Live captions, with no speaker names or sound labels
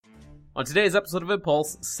On today's episode of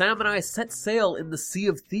Impulse, Sam and I set sail in the Sea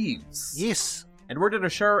of Thieves. Yes. And we're going to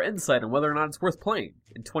share our insight on whether or not it's worth playing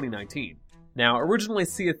in 2019. Now, originally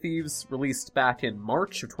Sea of Thieves released back in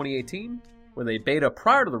March of 2018, with a beta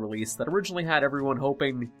prior to the release that originally had everyone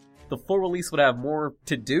hoping the full release would have more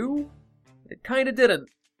to do. It kinda didn't.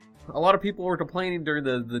 A lot of people were complaining during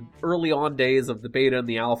the early on days of the beta and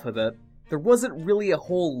the alpha that there wasn't really a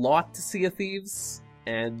whole lot to Sea of Thieves.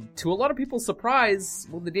 And to a lot of people's surprise,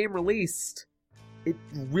 when the game released, it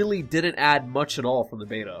really didn't add much at all from the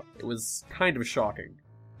beta. It was kind of shocking.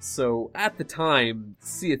 So, at the time,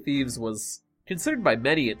 Sea of Thieves was considered by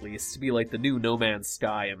many at least to be like the new No Man's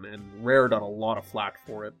Sky, and Rare got a lot of flack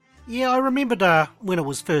for it. Yeah, I remembered when it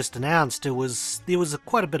was first announced, there was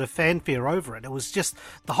quite a bit of fanfare over it. It was just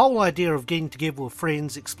the whole idea of getting together with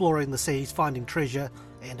friends, exploring the seas, finding treasure,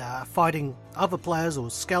 and fighting other players or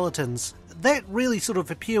skeletons. That really sort of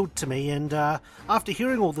appealed to me, and after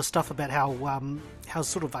hearing all the stuff about how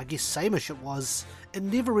sort of, I guess, sameish it was, it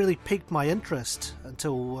never really piqued my interest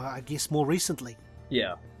until, I guess, more recently.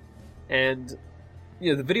 Yeah. And,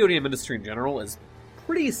 the video game industry in general is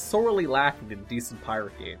pretty sorely lacking in decent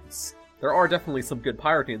pirate games. There are definitely some good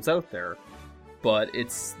pirate games out there, but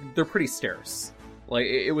they're pretty scarce. Like,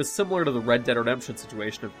 it was similar to the Red Dead Redemption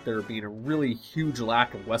situation of there being a really huge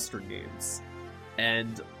lack of Western games.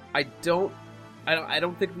 And I don't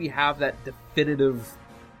think we have that definitive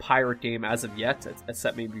pirate game as of yet,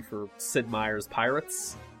 except maybe for Sid Meier's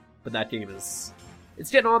Pirates. But that game it's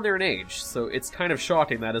getting on there in age, so it's kind of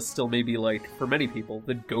shocking that is still maybe, like, for many people,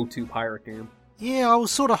 the go-to pirate game. Yeah, I was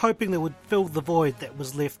sort of hoping that would fill the void that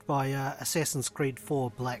was left by Assassin's Creed 4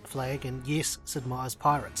 Black Flag and, yes, Sid Meier's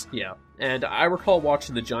Pirates. Yeah, and I recall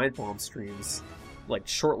watching the Giant Bomb streams, like,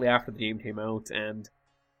 shortly after the game came out, and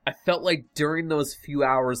I felt like during those few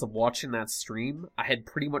hours of watching that stream, I had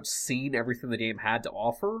pretty much seen everything the game had to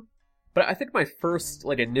offer. But I think my first,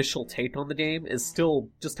 like, initial take on the game is still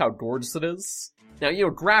just how gorgeous it is. Now,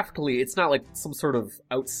 graphically, it's not like some sort of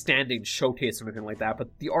outstanding showcase or anything like that, but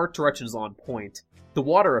the art direction is on point. The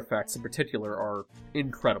water effects, in particular, are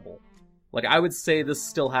incredible. Like, I would say this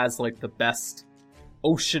still has, like, the best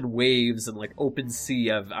ocean waves and, like, open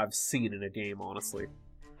sea I've seen in a game, honestly.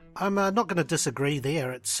 I'm not going to disagree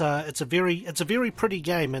there. It's a very pretty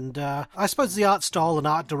game, and I suppose the art style and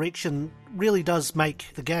art direction really does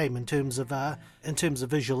make the game in terms of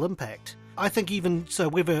visual impact. I think even so,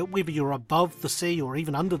 whether you're above the sea or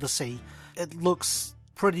even under the sea, it looks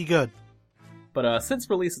pretty good. But since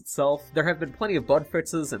release itself, there have been plenty of bug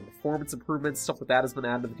fixes and performance improvements, stuff like that has been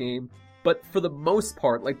added to the game. But for the most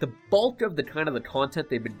part, like, the bulk of the content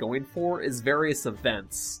they've been going for is various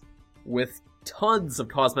events with tons of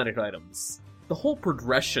cosmetic items. The whole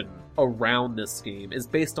progression around this game is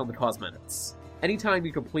based on the cosmetics. Anytime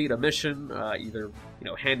you complete a mission, either,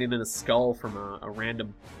 handing in a skull from a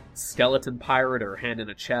random skeleton pirate or hand in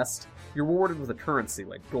a chest, you're rewarded with a currency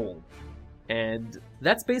like gold. And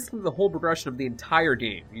that's basically the whole progression of the entire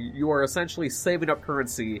game. You are essentially saving up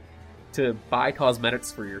currency to buy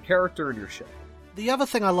cosmetics for your character and your ship. The other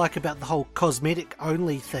thing I like about the whole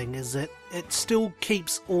cosmetic-only thing is that it still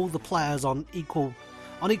keeps all the players on equal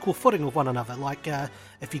footing with one another. Like,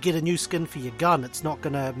 if you get a new skin for your gun, it's not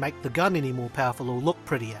going to make the gun any more powerful or look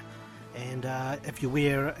prettier. And if you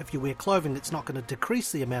wear clothing, it's not going to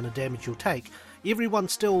decrease the amount of damage you'll take. Everyone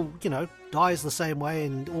still, dies the same way,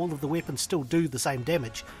 and all of the weapons still do the same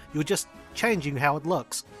damage. You're just changing how it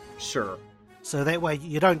looks. Sure. So that way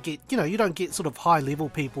you don't get sort of high-level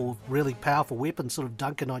people with really powerful weapons sort of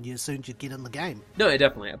dunking on you as soon as you get in the game. No,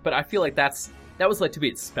 definitely. But I feel like that was like to be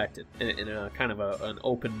expected in a kind of an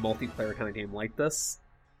open multiplayer kind of game like this.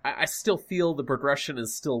 I still feel the progression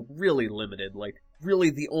is still really limited. Like,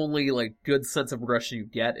 really the only, like, good sense of progression you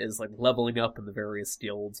get is, like, leveling up in the various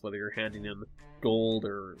guilds, whether you're handing in gold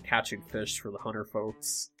or catching fish for the hunter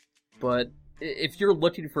folks. But if you're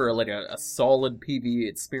looking for, like, a solid PvE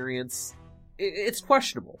experience, it's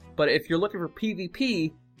questionable. But if you're looking for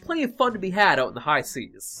PvP, plenty of fun to be had out in the high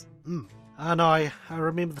seas. And I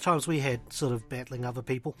remember the times we had sort of battling other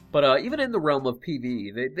people. But even in the realm of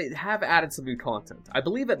PvE, they have added some new content. I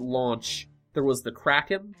believe at launch, there was the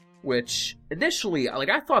Kraken, which initially, like,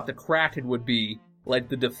 I thought the Kraken would be, like,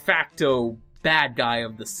 the de facto bad guy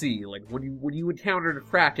of the sea. Like, when you encountered a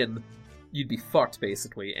Kraken, you'd be fucked,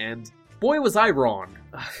 basically. And boy, was I wrong.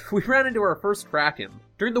 We ran into our first Kraken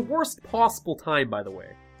during the worst possible time, by the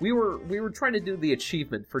way. We were trying to do the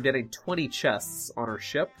achievement for getting 20 chests on our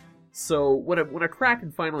ship. So when a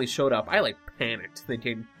Kraken finally showed up, I, like, panicked,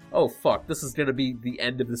 thinking, oh fuck, this is gonna be the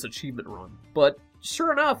end of this achievement run. But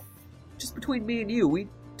sure enough, just between me and you, we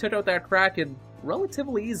took out that Kraken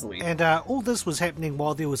relatively easily. And all this was happening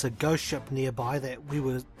while there was a ghost ship nearby that we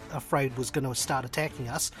were afraid was going to start attacking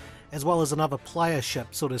us, as well as another player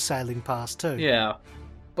ship sort of sailing past too. Yeah,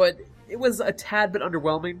 but it was a tad bit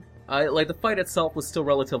underwhelming. Like, the fight itself was still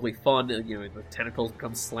relatively fun. You know, the tentacles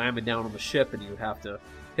come slamming down on the ship, and you have to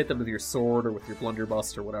hit them with your sword or with your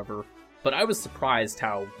blunderbuss or whatever. But I was surprised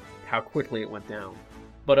how quickly it went down.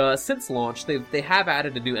 But since launch, they have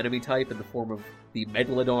added a new enemy type in the form of the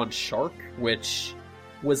Megalodon Shark, which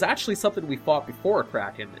was actually something we fought before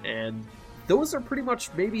Kraken, and those are pretty much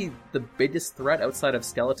maybe the biggest threat outside of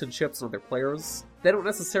skeleton ships and other players. They don't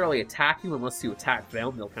necessarily attack you unless you attack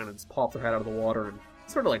them. They'll kind of just pop their head out of the water and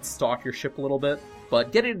sort of like stalk your ship a little bit.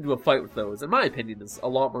 But getting into a fight with those, in my opinion, is a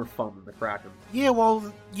lot more fun than the Kraken. Yeah,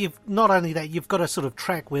 well, you've not only that, you've got to sort of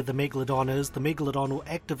track where the Megalodon is. The Megalodon will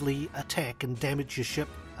actively attack and damage your ship.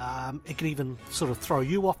 It can even sort of throw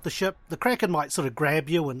you off the ship. The Kraken might sort of grab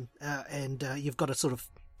you, and you've got to sort of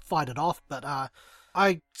fight it off. But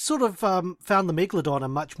I sort of found the Megalodon a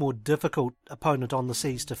much more difficult opponent on the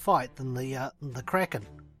seas to fight than the Kraken.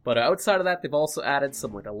 But outside of that, they've also added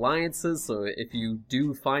some like alliances, so if you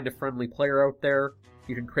do find a friendly player out there,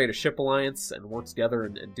 you can create a ship alliance and work together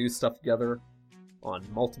and do stuff together on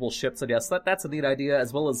multiple ships, I guess. That's a neat idea,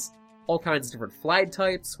 as well as all kinds of different flag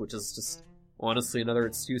types, which is just honestly another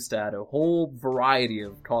excuse to add a whole variety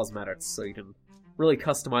of cosmetics, so you can really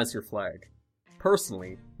customize your flag.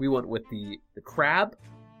 Personally, we went with the crab,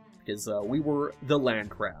 because we were the land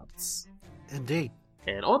crabs. Indeed.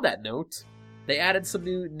 And on that note, they added some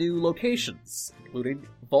new locations, including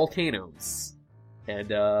volcanoes. And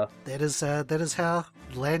that is how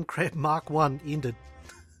Land Crab Mark 1 ended.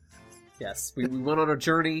 Yes, we went on a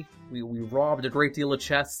journey, we robbed a great deal of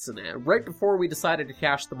chests, and right before we decided to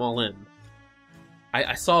cash them all in,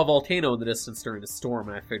 I saw a volcano in the distance during the storm,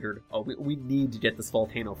 and I figured, oh, we need to get this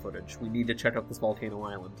volcano footage. We need to check out this volcano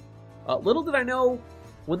island. Little did I know,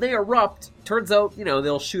 when they erupt, turns out,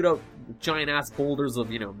 they'll shoot out giant-ass boulders of,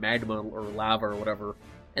 magma or lava or whatever,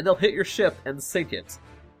 and they'll hit your ship and sink it.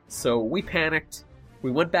 So we panicked.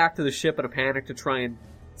 We went back to the ship in a panic to try and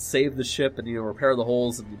save the ship and, repair the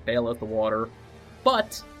holes and bail out the water.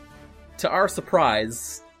 But, to our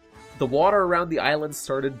surprise, the water around the island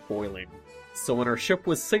started boiling. So when our ship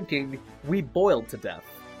was sinking, we boiled to death.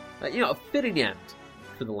 A fitting end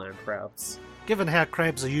for the land crabs. Given how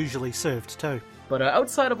crabs are usually served, too. But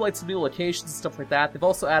outside of some new locations and stuff like that, they've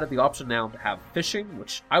also added the option now to have fishing,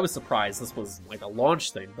 which I was surprised this was like a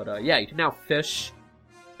launch thing. But yeah, you can now fish,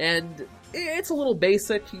 and it's a little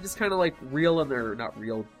basic. You just kind of reel in there, not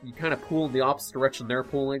reel. You kind of pull in the opposite direction they're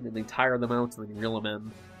pulling, and they tire them out, and then you reel them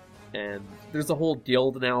in. And there's a whole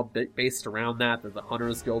guild now based around that. There's the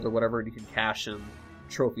Hunters Guild or whatever, and you can cash in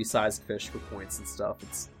trophy-sized fish for points and stuff.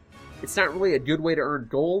 It's not really a good way to earn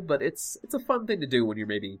gold, but it's a fun thing to do when you're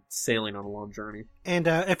maybe sailing on a long journey. And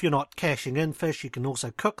if you're not cashing in fish, you can also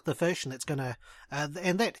cook the fish, and it's gonna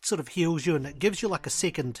and that sort of heals you, and it gives you like a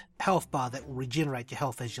second health bar that will regenerate your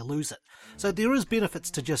health as you lose it. So there is benefits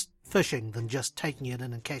to just fishing than just taking it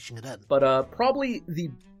in and cashing it in. But probably the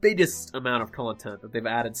biggest amount of content that they've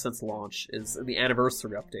added since launch is the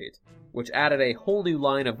anniversary update, which added a whole new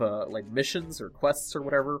line of missions or quests or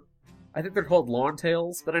whatever. I think they're called Long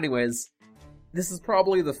Tails, but anyways, this is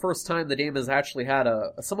probably the first time the game has actually had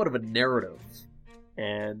a somewhat of a narrative.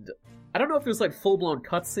 And I don't know if there's full-blown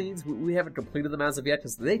cutscenes. We haven't completed them as of yet,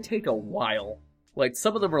 because they take a while.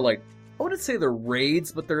 Some of them are I wouldn't say they're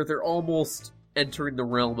raids, but they're almost entering the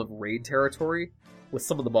realm of raid territory with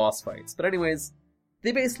some of the boss fights. But anyways,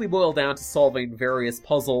 they basically boil down to solving various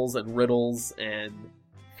puzzles and riddles and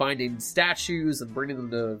finding statues and bringing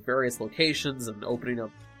them to various locations and opening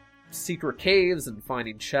up secret caves and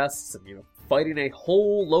finding chests and, fighting a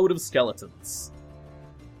whole load of skeletons.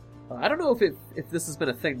 I don't know if this has been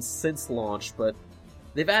a thing since launch, but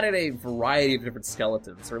they've added a variety of different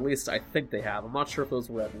skeletons, or at least I think they have. I'm not sure if those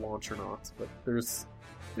were at launch or not, but there's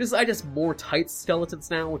I guess more tight skeletons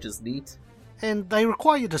now, which is neat. And they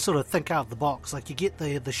require you to sort of think out of the box. You get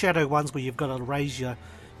the shadow ones where you've got to raise your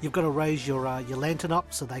lantern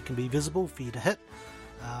up so they can be visible for you to hit.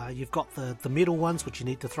 You've got the metal ones which you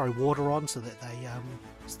need to throw water on so that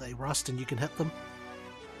they rust and you can hit them.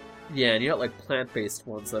 Yeah, and you got plant-based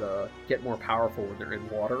ones that get more powerful when they're in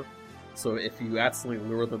water. So if you accidentally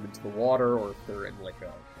lure them into the water, or if they're in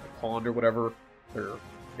a pond or whatever,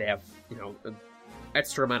 they have an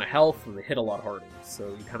extra amount of health and they hit a lot harder. So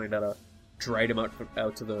you kind of gotta drag them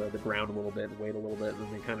out to the ground a little bit and wait a little bit, and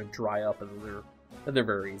then they kind of dry up, and then they're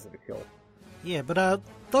very easy to kill. Yeah, but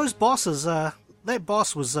those bosses. That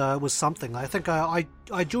boss was something. I think I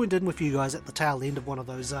joined in with you guys at the tail end of one of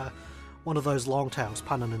those long tails,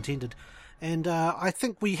 pun unintended, And I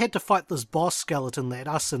think we had to fight this boss skeleton that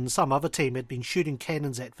us and some other team had been shooting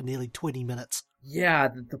cannons at for nearly 20 minutes. Yeah,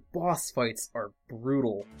 the boss fights are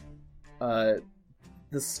brutal. The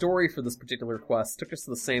story for this particular quest took us to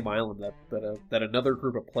the same island that another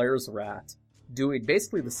group of players were at, doing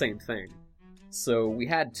basically the same thing. So we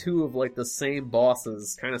had two of the same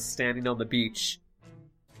bosses kind of standing on the beach,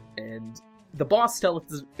 and the boss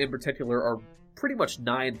skeletons in particular are pretty much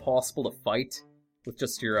nigh impossible to fight with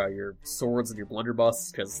just your swords and your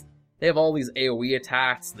blunderbuss, because they have all these AoE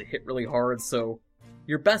attacks and they hit really hard, so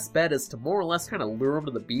your best bet is to more or less kind of lure them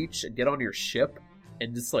to the beach and get on your ship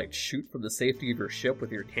and just shoot from the safety of your ship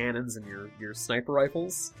with your cannons and your sniper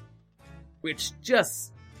rifles, which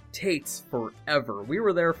just takes forever. We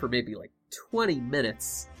were there for maybe 20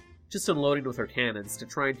 minutes just unloading with our cannons to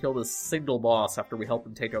try and kill this single boss after we helped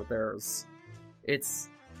them take out theirs. It's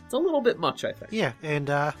a little bit much, I think. Yeah, and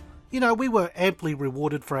we were amply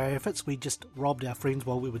rewarded for our efforts. We just robbed our friends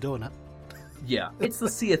while we were doing it. Yeah, it's the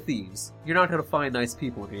Sea of Thieves. You're not going to find nice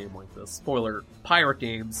people in a game like this. Spoiler, pirate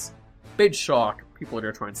games, big shock, people are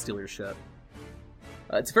going to try and steal your shit.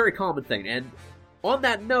 It's a very common thing, and on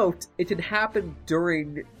that note, it can happen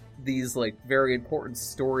during these, very important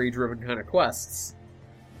story-driven kind of quests.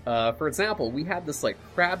 For example, we had this,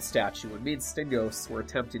 crab statue, and me and Stingos were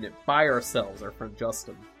attempting it by ourselves, our friend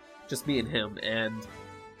Justin. Just me and him, and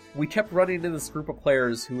we kept running into this group of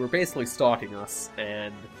players who were basically stalking us,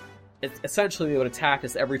 and essentially they would attack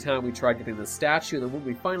us every time we tried getting the statue, and then when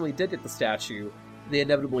we finally did get the statue, they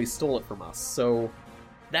inevitably stole it from us. So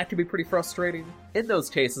that could be pretty frustrating. In those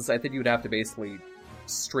cases, I think you would have to basically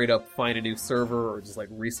straight up find a new server, or just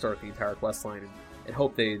restart the entire questline and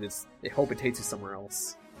hope it takes you somewhere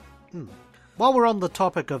else. While we're on the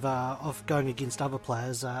topic of going against other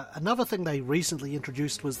players, another thing they recently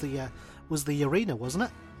introduced was the arena, wasn't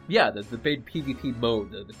it? Yeah, the big PvP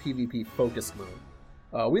mode, the PvP focus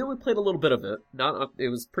mode. We only played a little bit of it. It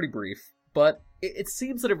was pretty brief, but it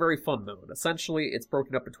seems like a very fun mode. Essentially, it's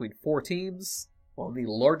broken up between 4 teams on the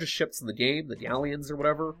largest ships in the game, the Galleons or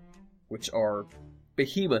whatever, which are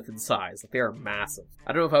behemoth in size. They are massive.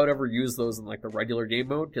 I don't know if I would ever use those in the regular game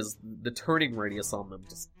mode, because the turning radius on them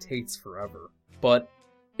just takes forever. But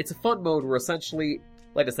it's a fun mode where essentially,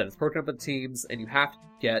 like I said, it's broken up into teams, and you have to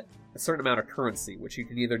get a certain amount of currency, which you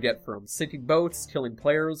can either get from sinking boats, killing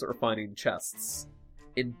players, or finding chests.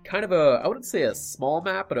 In kind of I wouldn't say a small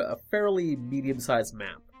map, but a fairly medium-sized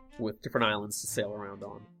map with different islands to sail around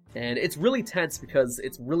on. And it's really tense because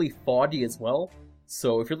it's really foggy as well.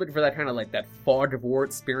 So if you're looking for that kind of that fog of war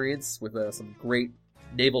experience with some great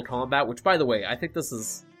naval combat, which by the way, I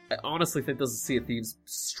honestly think this is Sea of Thieves'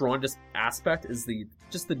 strongest aspect, is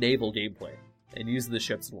just the naval gameplay and using the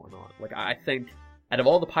ships and whatnot. I think out of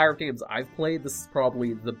all the pirate games I've played, this is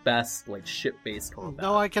probably the best ship-based combat.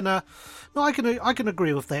 No, I can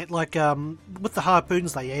agree with that. With the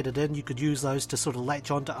harpoons they added in, you could use those to sort of latch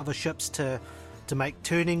onto other ships to make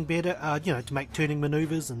turning better, to make turning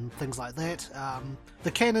maneuvers and things like that.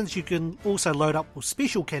 The cannons you can also load up with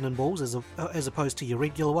special cannonballs as opposed to your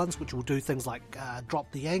regular ones, which will do things like drop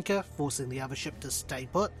the anchor, forcing the other ship to stay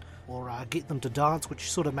put, or get them to dance, which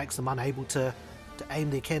sort of makes them unable to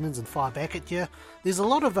aim their cannons and fire back at you. There's a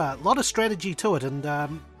lot of strategy to it, and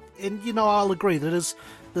I'll agree that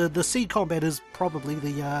the sea combat is probably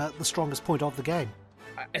the strongest point of the game.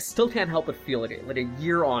 I still can't help but feel a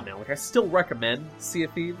year on now. I still recommend Sea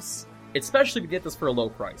of Thieves, especially if you get this for a low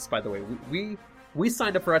price. By the way, we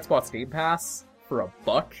signed up for Xbox Game Pass for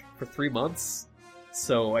 $1 for 3 months.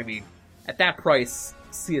 So I mean, at that price,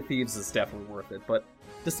 Sea of Thieves is definitely worth it. But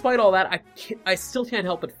despite all that, I still can't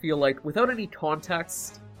help but feel without any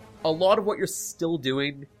context, a lot of what you're still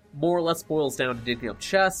doing more or less boils down to digging up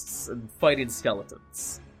chests and fighting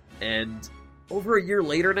skeletons. And over a year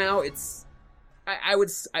later now,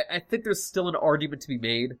 I think there's still an argument to be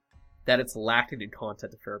made that it's lacking in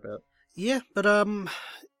content a fair bit. Yeah, but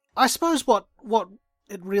I suppose what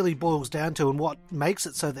it really boils down to, and what makes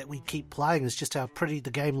it so that we keep playing, is just how pretty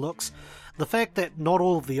the game looks. The fact that not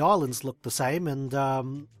all of the islands look the same, and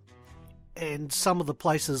some of the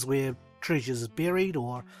places where treasures is buried,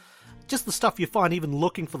 or just the stuff you find even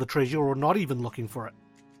looking for the treasure or not even looking for it.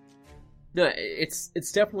 No,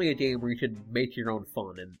 it's definitely a game where you can make your own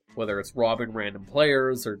fun, and whether it's robbing random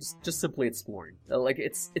players or just simply exploring.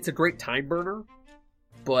 It's a great time burner,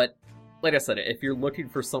 but like I said, if you're looking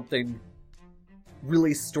for something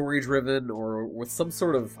really story-driven or with some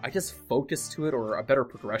sort of, focus to it or a better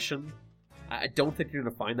progression, I don't think you're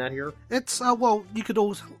going to find that here. It's, you could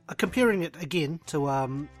also, comparing it again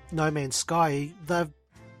to No Man's Sky,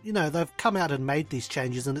 they've come out and made these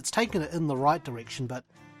changes, and it's taken it in the right direction, but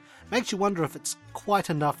makes you wonder if it's quite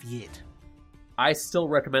enough yet. I still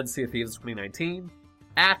recommend Sea of Thieves 2019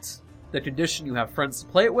 at the condition you have friends to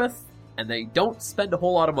play it with, and they don't spend a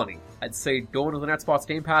whole lot of money. I'd say go into the Netsports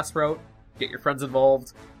Game Pass route, get your friends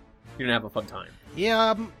involved, you're gonna have a fun time.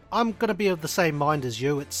 Yeah, I'm gonna be of the same mind as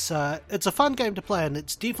you. It's a fun game to play, and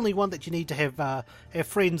it's definitely one that you need to have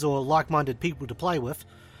friends or like-minded people to play with.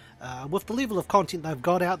 With the level of content they've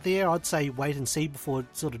got out there, I'd say wait and see before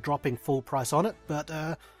sort of dropping full price on it.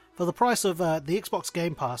 But for the price of the Xbox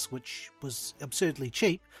Game Pass, which was absurdly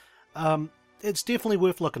cheap, it's definitely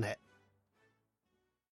worth looking at.